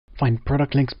Find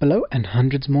product links below and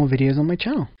hundreds more videos on my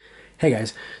channel. Hey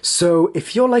guys, so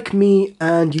if you're like me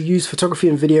and you use photography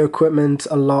and video equipment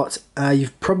a lot,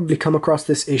 you've probably come across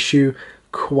this issue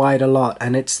quite a lot,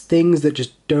 and it's things that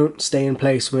just don't stay in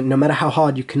place no matter how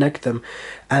hard you connect them.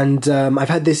 And I've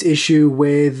had this issue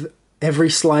with every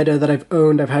slider that I've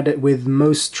owned. I've had it with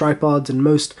most tripods and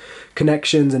most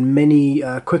connections and many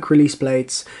quick release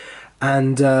plates,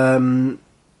 and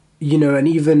you know, and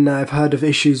even I've heard of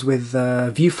issues with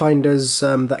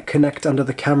viewfinders that connect under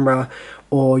the camera,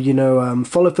 or, you know,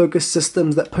 follow focus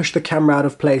systems that push the camera out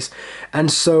of place.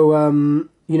 And so,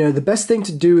 you know, the best thing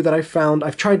to do that I found,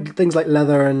 I've tried things like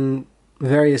leather and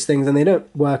various things and they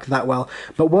don't work that well,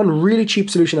 but one really cheap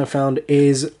solution I found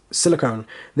is silicone.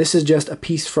 This is just a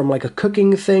piece from like a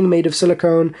cooking thing made of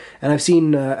silicone, and I've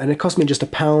seen, and it cost me just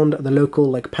 £1 at the local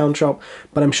like pound shop,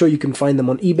 but I'm sure you can find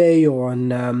them on eBay or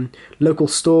on local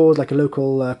stores, like a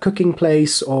local cooking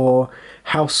place or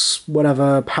house,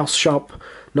 whatever, house shop,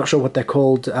 not sure what they're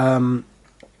called,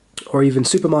 or even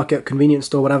supermarket, convenience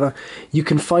store, whatever. You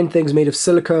can find things made of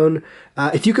silicone.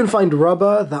 If you can find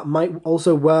rubber, that might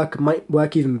also work, might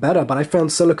work even better, but I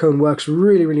found silicone works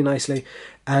really, really nicely.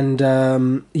 And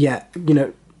yeah, you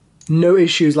know, no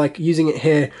issues like using it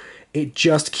here. It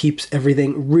just keeps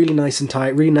everything really nice and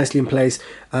tight, really nicely in place.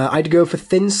 I'd go for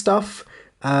thin stuff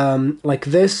like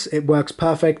this. It works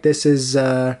perfect. This is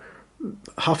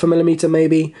half a millimeter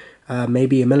maybe,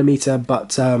 maybe a millimeter,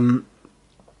 but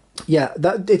yeah,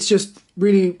 it's just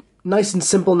really nice and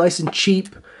simple, nice and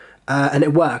cheap, and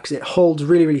it works. It holds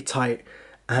really, really tight.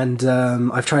 And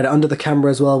I've tried it under the camera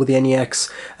as well with the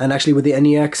NEX, and actually with the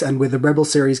NEX and with the Rebel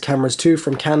series cameras too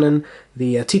from Canon,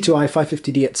 the T2i,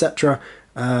 550D, etc.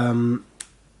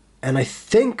 And I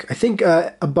think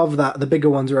above that, the bigger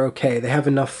ones are okay. They have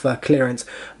enough clearance.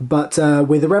 But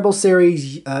with the Rebel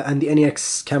series and the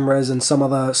NEX cameras and some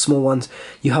other small ones,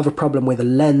 you have a problem with a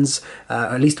lens,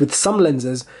 at least with some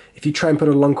lenses. If you try and put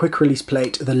a long quick release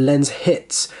plate, the lens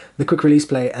hits the quick release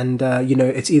plate, and you know,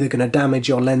 it's either going to damage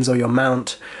your lens or your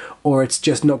mount, or it's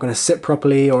just not going to sit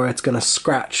properly, or it's going to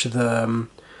scratch the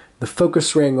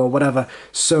focus ring or whatever.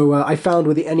 So I found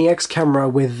with the NEX camera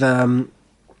with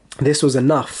this was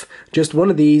enough. Just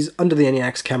one of these under the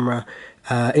NEX camera,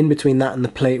 in between that and the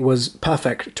plate, was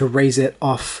perfect to raise it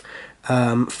off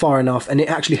far enough, and it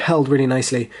actually held really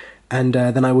nicely. And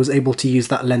then I was able to use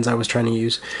that lens I was trying to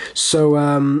use. So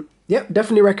yeah,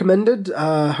 definitely recommended.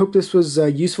 Hope this was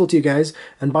useful to you guys.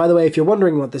 And by the way, if you're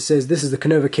wondering what this is the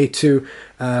Canova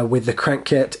K2 with the crank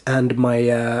kit and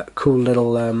my cool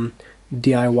little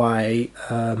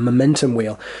DIY momentum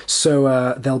wheel.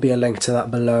 So there'll be a link to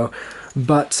that below.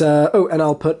 But oh, and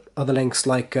I'll put other links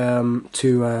like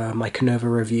to my Canova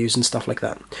reviews and stuff like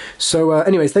that. So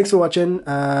anyways, thanks for watching.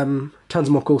 Tons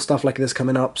more cool stuff like this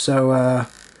coming up. So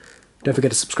don't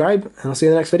forget to subscribe, and I'll see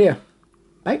you in the next video.